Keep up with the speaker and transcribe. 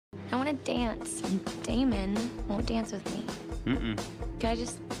I want to dance. Damon won't dance with me. Mm-mm. Can I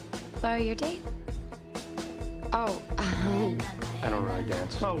just borrow your date? Oh, I don't really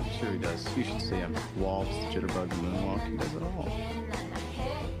dance. Oh, sure he does. You should see him. Waltz, jitterbug, moonwalk, he does it all.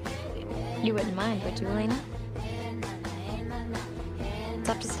 you wouldn't mind, would you, Elena? It's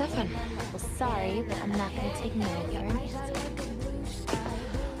up to Stefan. Well, sorry, but I'm not gonna take no for an answer.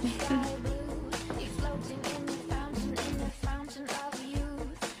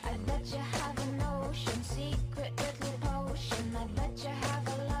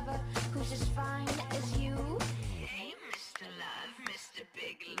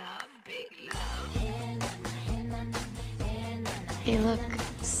 They look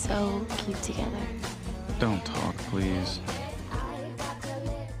so cute together. Don't talk, please.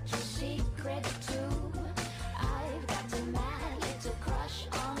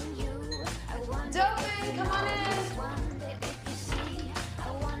 Stefan, come on in.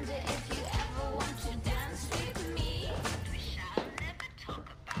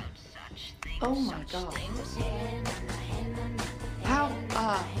 Oh my God. How,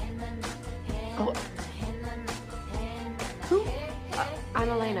 oh. Who? I'm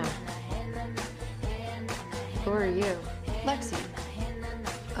Elena. Who are you? Lexi.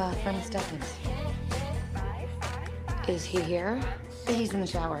 Friend of Stefan's. Is he here? He's in the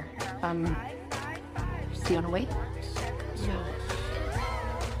shower. Do you wanna wait? No.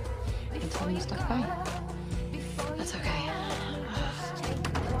 Can tell him you stuck by. That's okay.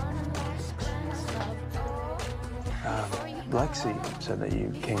 Lexi said that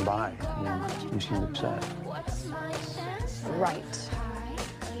you came by and you seemed upset. Right.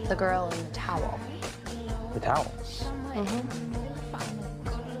 The girl in the towel. The towel? Mm-hmm.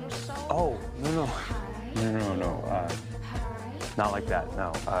 Oh, no. Not like that,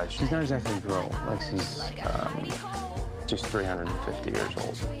 no. She's not exactly a girl. Lexi's just 350 years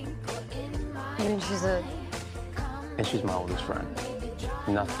old. I mean, And she's my oldest friend.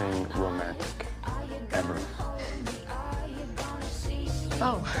 Nothing romantic, ever.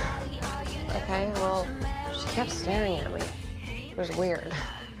 Oh. Okay, well, she kept staring at me. It was weird.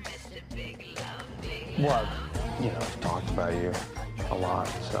 Well, I've talked about you a lot,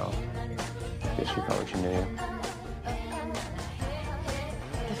 so I guess she felt like she knew you.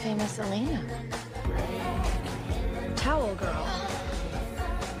 The famous Elena. Towel girl.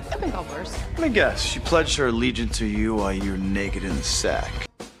 I've been called worse. Let me guess, she pledged her allegiance to you while you were naked in the sack.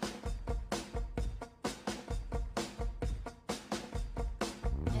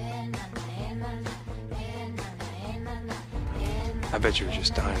 I bet you were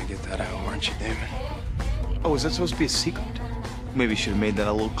just dying to get that out, weren't you, Damon? Oh, is that supposed to be a secret? Maybe you should have made that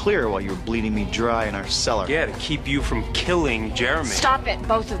a little clearer while you were bleeding me dry in our cellar. Yeah, to keep you from killing Jeremy. Stop it,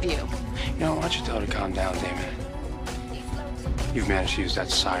 both of you. You know, why don't you tell her to calm down, Damon? You've managed to use that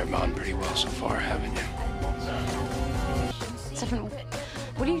sire bond pretty well so far, haven't you? Stefan,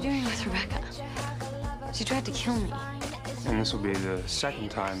 what are you doing with Rebecca? She tried to kill me. And this will be the second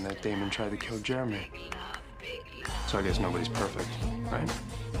time that Damon tried to kill Jeremy. So I guess nobody's perfect, right?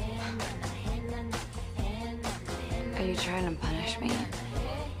 Are you trying to punish me?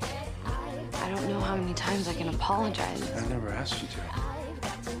 I don't know how many times I can apologize. I never asked you to.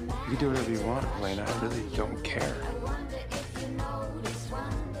 You can do whatever you want, Elena. I really don't care.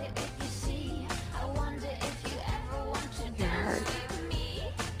 You're hurt.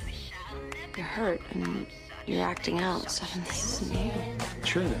 You're hurt, and you're acting out. Stefan, this isn't you.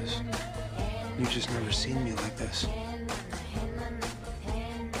 Sure it is. You've just never seen me like this.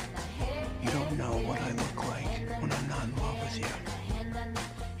 You don't know what I look like when I'm not in love with you.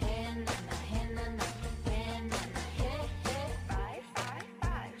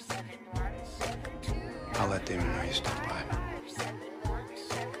 I'll let Damon know you stopped by.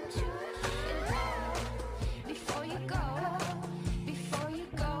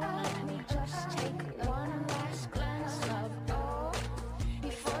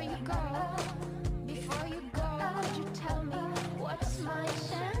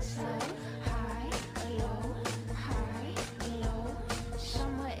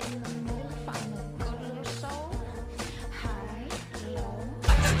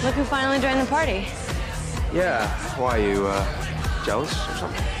 Look who finally joined the party. Yeah, why, you, jealous or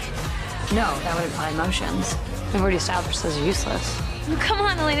something? No, that would imply emotions. We've already established those are useless. Come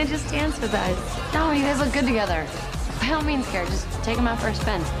on, Elena, just dance with us. No, you guys look good together. By all means, Garrett, just take him out for a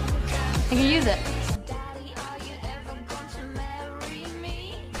spin. You can use it.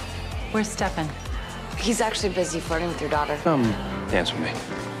 Where's Stefan? He's actually busy flirting with your daughter. Dance with me.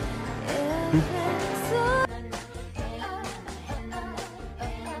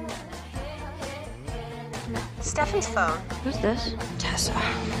 Stefan's phone. Who's this? Tessa.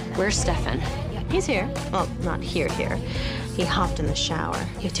 Where's Stefan? He's here. Well, not here. He hopped in the shower.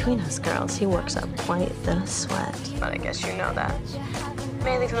 Between us girls, he works up quite the sweat. But I guess you know that.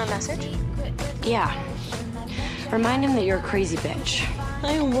 May I leave him a message? Yeah. Remind him that you're a crazy bitch.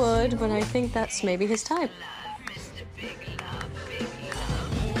 I would, but I think that's maybe his type.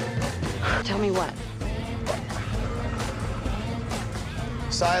 Tell me what?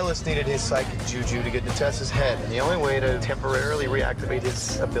 Silas needed his psychic juju to get into Tessa's head, and the only way to temporarily reactivate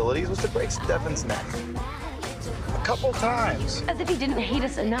his abilities was to break Stefan's neck. A couple times. As if he didn't hate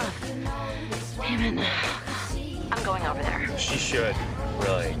us enough. Damn it. I'm going over there. She should,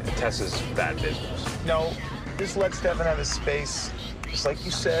 really. Tessa's bad business. No, just let Stefan have his space. Just like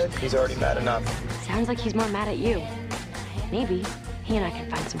you said, he's already mad enough. Sounds like he's more mad at you. Maybe he and I can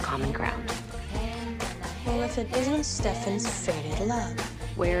find some common ground. Well, if it isn't Stefan's faded love.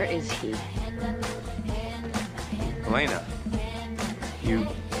 Where is he? Elena, you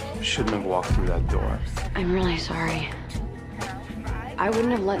shouldn't have walked through that door. I'm really sorry. I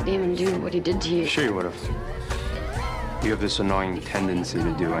wouldn't have let Damon do what he did to you. Sure you would have. You have this annoying tendency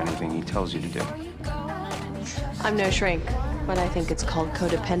to do anything he tells you to do. I'm no shrink, but I think it's called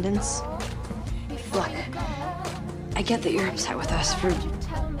codependence. Look, I get that you're upset with us for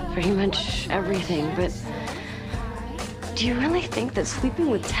pretty much everything, but do you really think that sleeping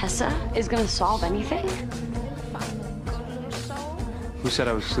with Tessa is gonna solve anything? Who said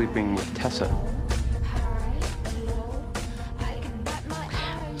I was sleeping with Tessa?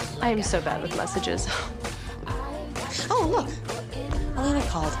 I am so bad with messages. Oh, look. Elena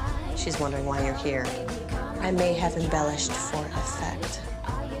called. She's wondering why you're here. I may have embellished for effect.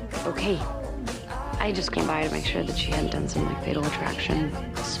 Okay. I just came by to make sure that she hadn't done some like fatal attraction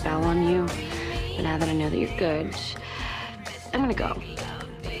spell on you. But now that I know that you're good, I'm gonna go.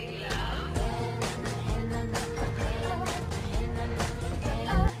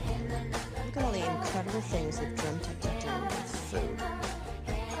 Look at all the incredible things they've dreamt up to do with food.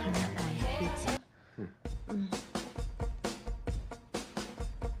 Pizza.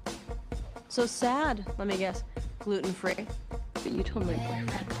 So sad, let me guess. Gluten-free. But you told my boyfriend,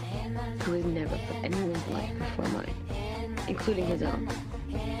 who has never put anyone's life before mine, including his own,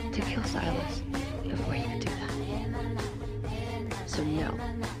 to kill Silas before he could do that. So no,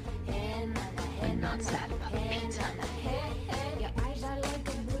 I'm not sad about the pizza.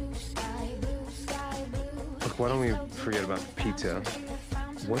 Look, why don't we forget about the pizza?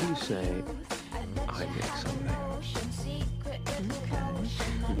 What do you say I make something?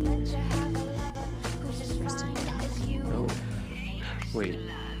 No. Wait,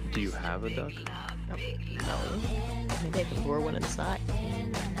 do you have a duck? No. Maybe I could lure one inside.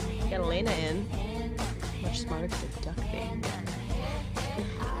 Get Elena in. Much smarter could a duck be.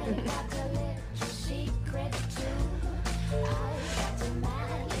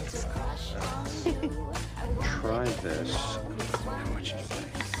 Try this. What you think?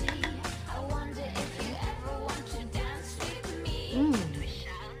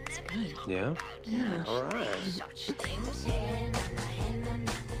 It's good. Yeah? Yeah. All right.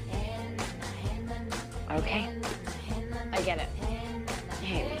 Okay, I get it.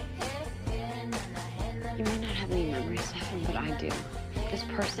 Hey, you may not have any memories, Stefan, but I do. This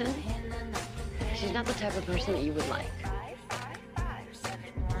person, she's not the type of person that you would like.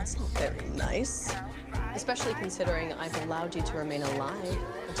 That's not very nice. Especially considering I've allowed you to remain alive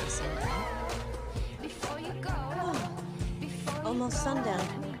until sundown. Oh, almost sundown.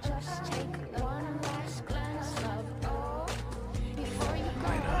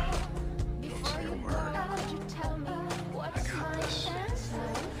 Elena, don't say a word. I got this.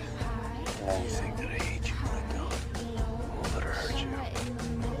 You think that I hate you, but I don't. I won't let her hurt you.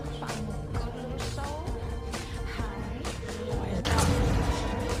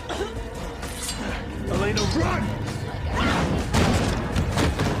 Elena, run!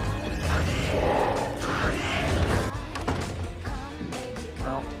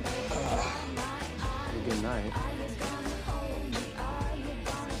 Well, good night.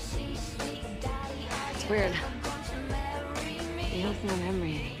 It's weird. You have no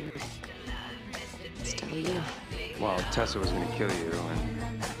memory. You're still you. Well, Tessa was gonna kill you, and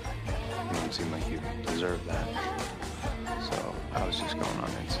you don't seem like you deserve that. So I was just going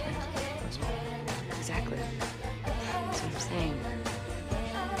on instinct. That's all. Exactly. That's what I'm saying.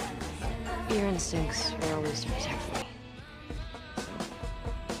 Your instincts were always to protect me. So,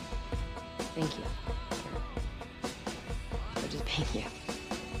 thank you for just being you.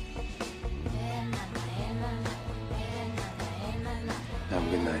 Have a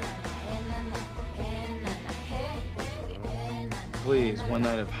good night. Please, one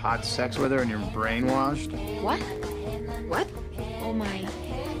night of hot sex with her and you're brainwashed? What? What? Oh my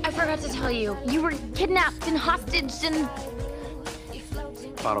forgot to tell you. You were kidnapped and hostaged and...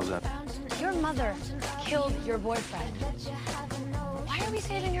 Bottles up. Your mother killed your boyfriend. Why are we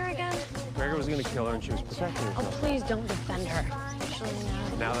saving her again? Gregor was gonna kill her and she was protecting Oh, herself. please don't defend her. Especially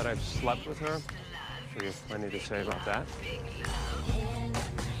now. Now that I've slept with her, I'm sure you have plenty to say about that.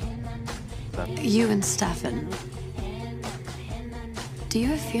 You and Stefan. Do you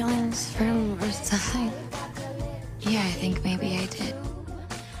have feelings for him or something? Yeah, I think maybe I did.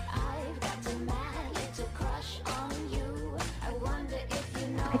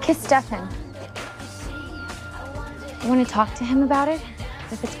 I kissed Stefan. I want to talk to him about it.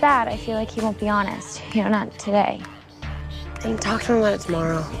 If it's bad, I feel like he won't be honest. You know, not today. And talk to him about it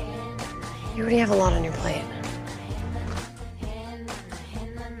tomorrow. You already have a lot on your plate.